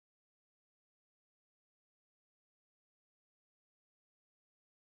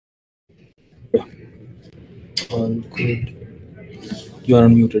All good. You are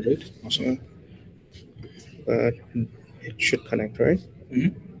unmuted, right? Awesome. But it should connect, right?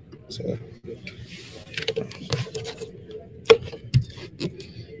 Mm-hmm. So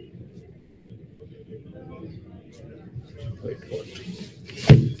Wait, what?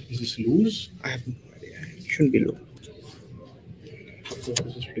 Is this loose? I have no idea. It shouldn't be low. So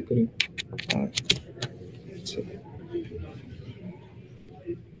this is flickering. Let's see.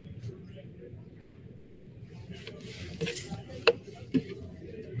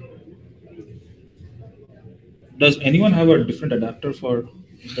 Does anyone have a different adapter for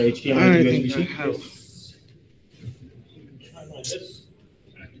the HDMI I to think I USB-C? have.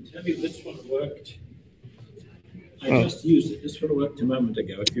 I can tell you this one worked. I Oh. just used it. This one worked a moment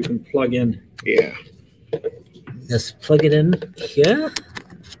ago. If you can plug in. Yeah. Just plug it in here.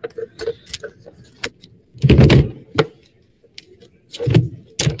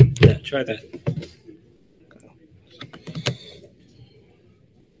 Yeah, try that.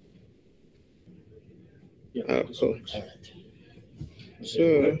 Yeah. Oh, this cool. works.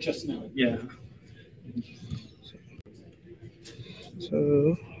 So Just now. Yeah.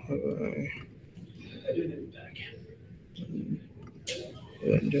 so I didn't have it back.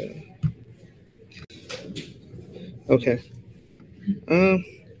 and, okay.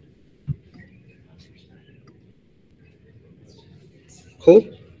 Cool.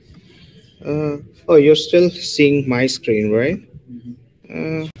 Oh, you're still seeing my screen, right?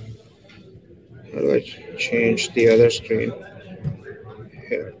 How do I change the other screen?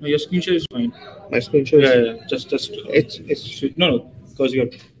 Here. No, your screen share is fine. My screen shows. Yeah. Just. It's No, because you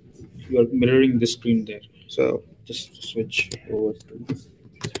are mirroring the screen there. so. Just switch over to.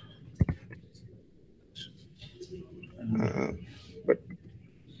 But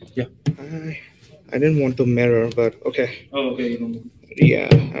Yeah. I didn't want to mirror, but okay. Oh, okay. You know. Yeah,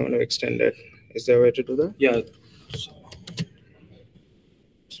 I want to extend it. Is there a way to do that? Yeah. So,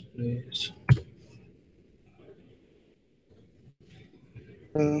 displays.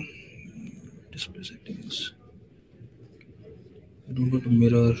 Display settings. I don't want to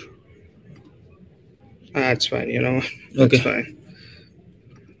mirror. That's fine. You know, that's Okay. fine.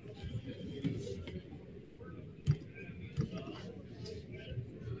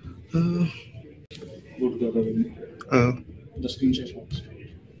 Go to the other window. The screen share shops.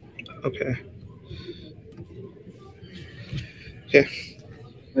 Okay. Okay.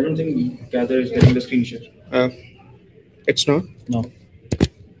 I don't think Gather is getting the screen share. It's not. No.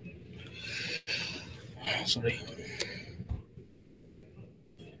 Sorry.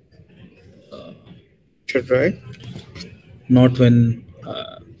 Should try. Not when.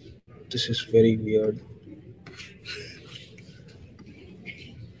 This is very weird.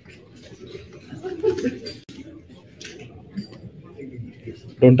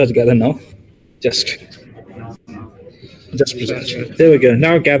 Don't touch Gather now. Just present it. There we go.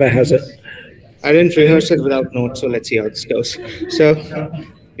 Now Gather has it. I didn't rehearse it without notes, so let's see how this goes. So,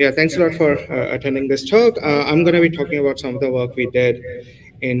 yeah, thanks a lot for attending this talk. I'm going to be talking about some of the work we did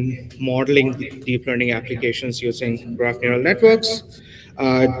in modeling deep learning applications using graph neural networks.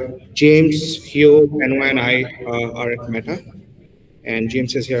 James, Hugh, Benoit, and I are at Meta, and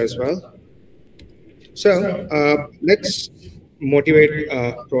James is here as well. So let's motivate.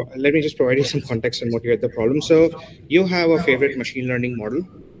 Let me just provide you some context and motivate the problem. So you have a favorite machine learning model,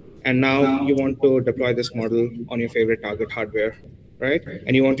 and now you want to deploy this model on your favorite target hardware, right?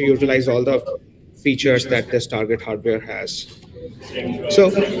 And you want to utilize all the features that this target hardware has. So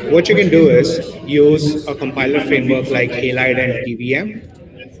what you can do is use a compiler framework like Halide and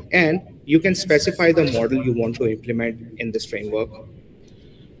TVM, and you can specify the model you want to implement in this framework.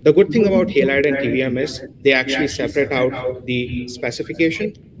 The good thing about Halide and TVM is they actually separate out the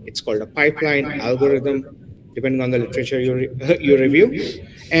specification. It's called a pipeline algorithm, depending on the literature you review.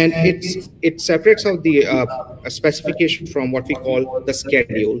 And it separates out the specification from what we call the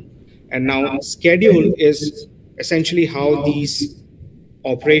schedule. And now schedule is essentially how these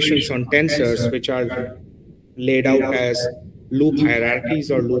operations on tensors, which are laid out as loop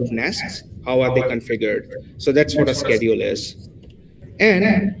hierarchies or loop nests, how are they configured? So that's what a schedule is.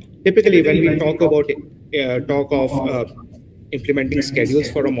 And typically, when we talk about implementing schedules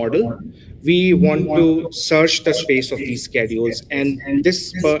for a model, we want to search the space of these schedules, and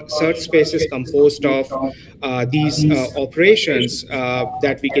this search space is composed of these operations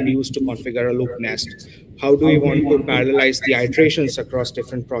that we can use to configure a loop nest. How do we want to parallelize the iterations across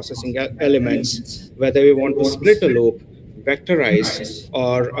different processing elements? Whether we want to split a loop, vectorize,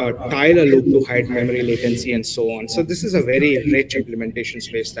 or tile a loop to hide memory latency, and so on. So this is a very rich implementation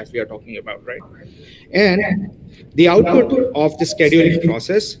space that we are talking about, right? And the output of the scheduling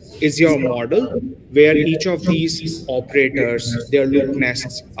process is your model, where each of these operators, their loop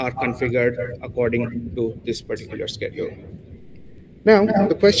nests, are configured according to this particular schedule. Now,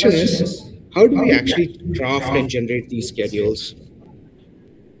 the question is, how do we actually craft and generate these schedules?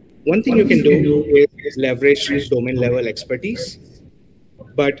 One thing you can do is leverage domain level expertise,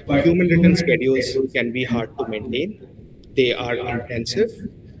 but human written schedules can be hard to maintain. They are intensive,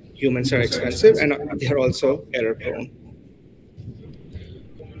 humans are expensive, and they are also error prone.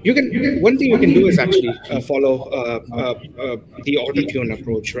 One thing you can do is actually follow the auto tune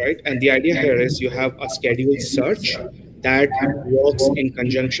approach, right? And the idea here is you have a schedule search that works in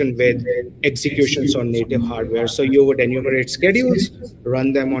conjunction with executions on native hardware. So you would enumerate schedules,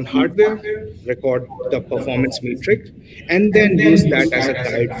 run them on hardware, record the performance metric, and then use that as a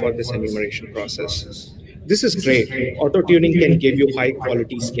guide for this enumeration process. This is great. Auto tuning can give you high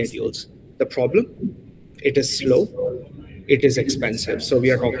quality schedules. The problem, it is slow, it is expensive. So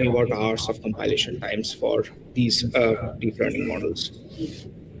we are talking about hours of compilation times for these deep learning models.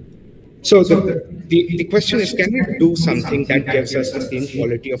 So the question is, can we do something that gives us the same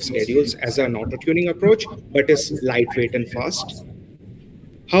quality of schedules as an auto-tuning approach, but is lightweight and fast?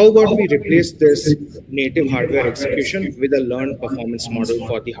 How about we replace this native hardware execution with a learned performance model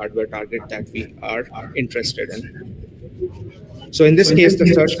for the hardware target that we are interested in? So in this case, the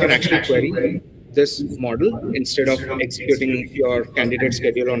search can actually query this model instead of executing your candidate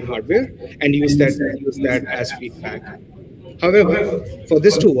schedule on hardware, and use that as feedback. However, for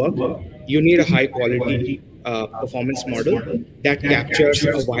this to work, you need a high quality performance model that captures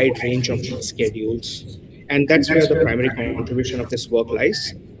a wide range of these schedules. And that's where the primary contribution of this work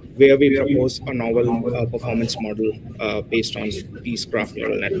lies, where we propose a novel performance model based on these graph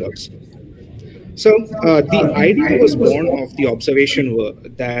neural networks. So the idea was born of the observation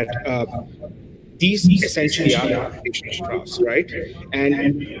that these essentially are computational graphs, right?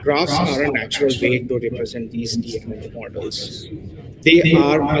 And graphs are a natural way to represent these DML models. They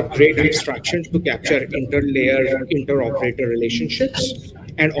are a great abstraction to capture interlayer, interoperator relationships,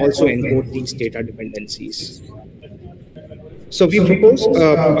 and also encode these data dependencies. So we propose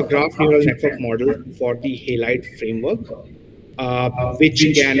a graph neural network model for the Halide framework, which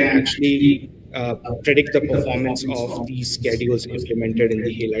can actually predict the performance of these schedules implemented in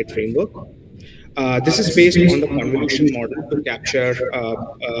the Halide framework. This is based on the convolution model to capture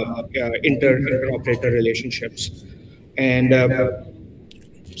interoperator relationships. And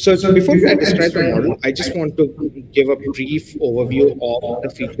so before I describe the model, I just want to give a brief overview of the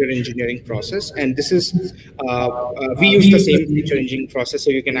feature engineering process. And this is, we use the same feature engineering process, so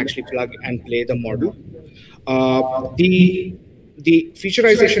you can actually plug and play the model. The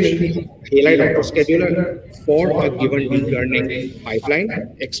featureization in the Halide autoscheduler for a given deep learning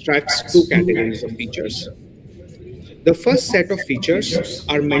pipeline extracts two categories of features. The first set of features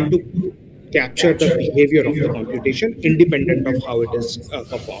are meant to capture the behavior of the computation independent of how it is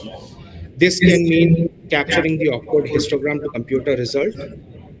performed. This can mean capturing the opcode histogram to compute a result,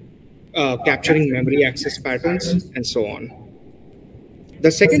 capturing memory access patterns, and so on. The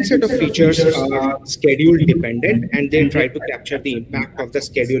second set of features are schedule dependent, and they try to capture the impact of the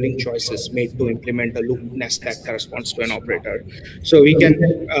scheduling choices made to implement a loop nest that corresponds to an operator. So we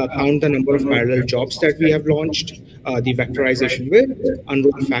can count the number of parallel jobs that we have launched, the vectorization with,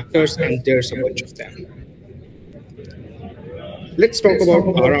 unroll factors, and there's a bunch of them. Let's talk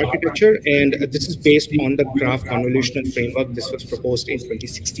about our architecture, and this is based on the graph convolutional framework. This was proposed in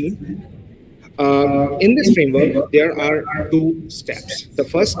 2016. In this framework, there are two steps. The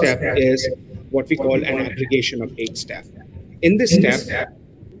first step is what we call an aggregation update step. In this step,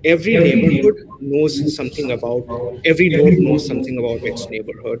 every neighborhood knows something about, every node knows something about its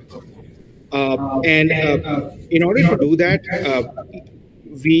neighborhood. And in order to do that,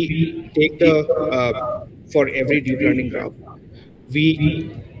 we take for every deep learning graph,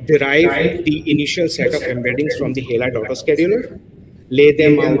 we derive the initial set of embeddings from the Halide autoscheduler, lay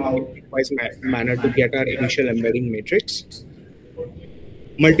them out in a bitwise manner to get our initial embedding matrix,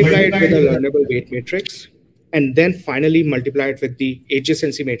 multiply it with a learnable weight matrix, and then finally multiply it with the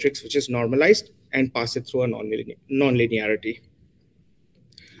adjacency matrix, which is normalized, and pass it through a nonlinearity.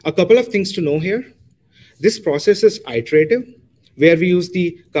 A couple of things to know here. This process is iterative, where we use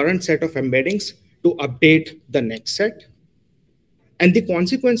the current set of embeddings to update the next set. And the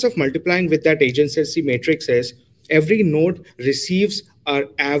consequence of multiplying with that adjacency matrix is every node receives an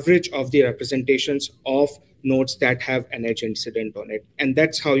average of the representations of nodes that have an edge incident on it. And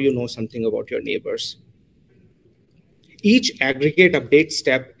that's how you know something about your neighbors. Each aggregate update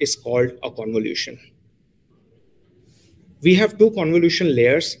step is called a convolution. We have two convolution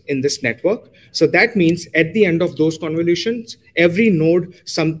layers in this network. So that means at the end of those convolutions, every node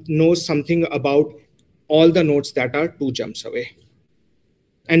knows something about all the nodes that are 2 jumps away.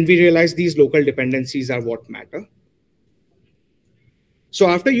 And we realize these local dependencies are what matter. So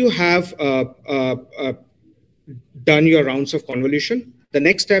after you have done your rounds of convolution, the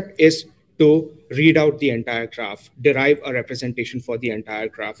next step is to read out the entire graph, derive a representation for the entire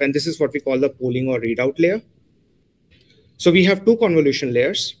graph. And this is what we call the polling or readout layer. So we have two convolution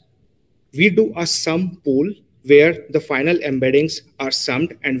layers. We do a sum pool where the final embeddings are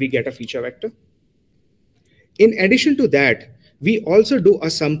summed and we get a feature vector. In addition to that, we also do a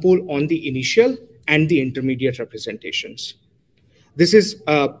sum pool on the initial and the intermediate representations. This is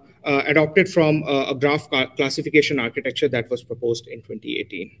adopted from a graph classification architecture that was proposed in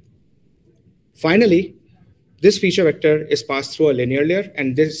 2018. Finally, this feature vector is passed through a linear layer,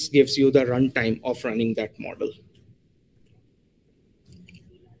 and this gives you the runtime of running that model.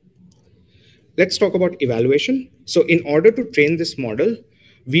 Let's talk about evaluation. So in order to train this model,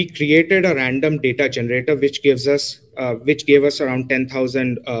 we created a random data generator which gave us around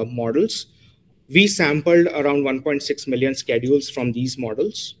 10,000 models. We sampled around 1.6 million schedules from these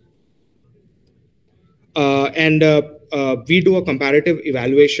models. We do a comparative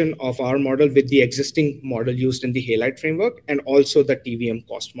evaluation of our model with the existing model used in the Halide framework and also the TVM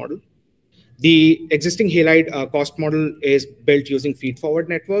cost model. The existing Halide cost model is built using feed-forward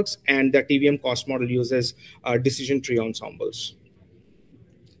networks, and the TVM cost model uses decision tree ensembles.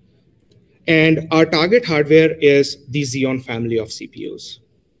 And our target hardware is the Xeon family of CPUs.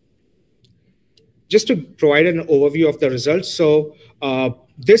 Just to provide an overview of the results, so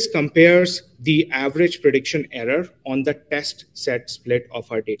this compares the average prediction error on the test set split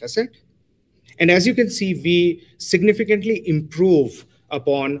of our data set. And as you can see, we significantly improve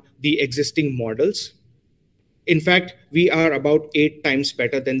upon the existing models. In fact, we are about 8 times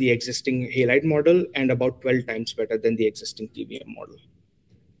better than the existing Halide model and about 12 times better than the existing TVM model.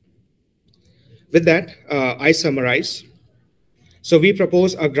 With that, I summarize. So we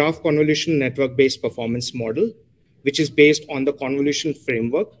propose a graph convolution network-based performance model, which is based on the convolution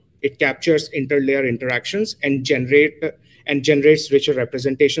framework. It captures interlayer interactions and generates richer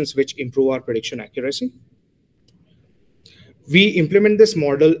representations, which improve our prediction accuracy. We implement this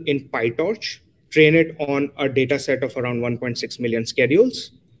model in PyTorch, train it on a data set of around 1.6 million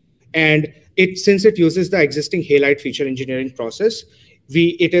schedules. And since it uses the existing Halide feature engineering process,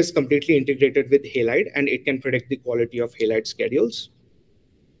 it is completely integrated with Halide, and it can predict the quality of Halide schedules.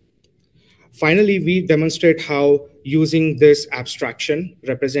 Finally, we demonstrate how using this abstraction,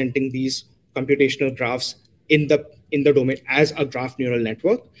 representing these computational graphs in the domain as a graph neural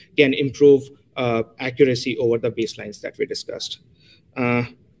network, can improve accuracy over the baselines that we discussed.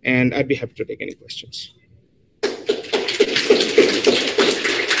 And I'd be happy to take any questions. Thank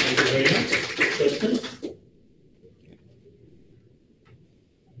you very much. Questions?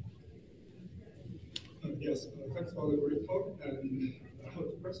 Yes, thanks for the great talk. And I have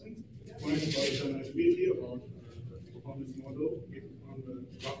two questions. One is about generalizability about the performance model on the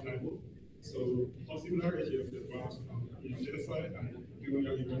graph level. So how similar is your graphs on your data side and during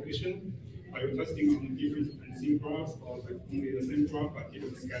your evaluation? Are you testing on different and same graphs or like only the same graph but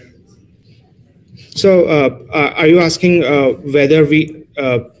different schedules? So are you asking whether we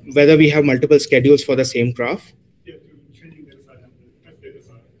have multiple schedules for the same graph? Yeah, to training data side and the test data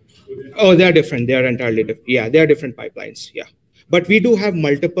side. Oh, they are different. They are entirely different. Yeah, they are different pipelines. Yeah. But we do have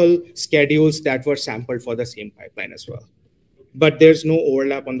multiple schedules that were sampled for the same pipeline as well. But there's no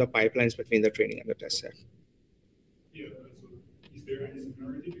overlap on the pipelines between the training and the test set. Yeah, so is there any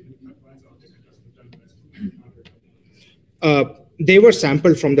similarity between pipelines or just they were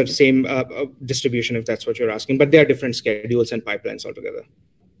sampled from the same distribution, if that's what you're asking, but they are different schedules and pipelines altogether.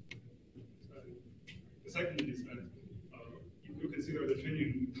 The second is that if you consider the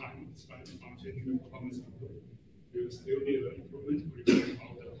training time spent on training the performance model, you still need an improvement regarding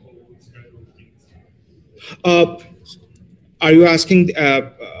how the whole schedule begins. Are you asking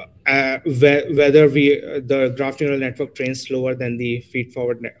whether the graph neural network trains slower than the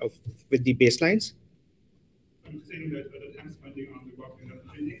feed-forward with the baselines? I'm saying that the time spending on the graph neural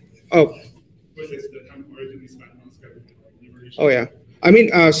training versus the time originally spent on scheduling. Oh, yeah. I mean,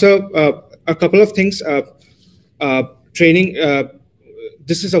 so a couple of things. Training,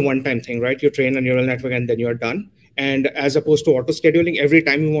 this is a one-time thing, right? You train a neural network and then you're done. And as opposed to auto-scheduling, every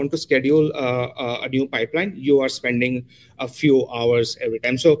time you want to schedule a new pipeline, you are spending a few hours every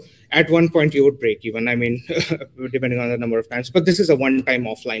time. So at one point, you would break even, I mean, depending on the number of times. But this is a one-time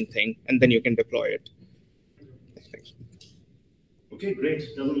offline thing, and then you can deploy it. Thanks. Okay,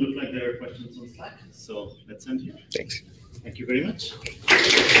 great. Doesn't look like there are questions on Slack, so let's end here. Thanks. Thank you very much.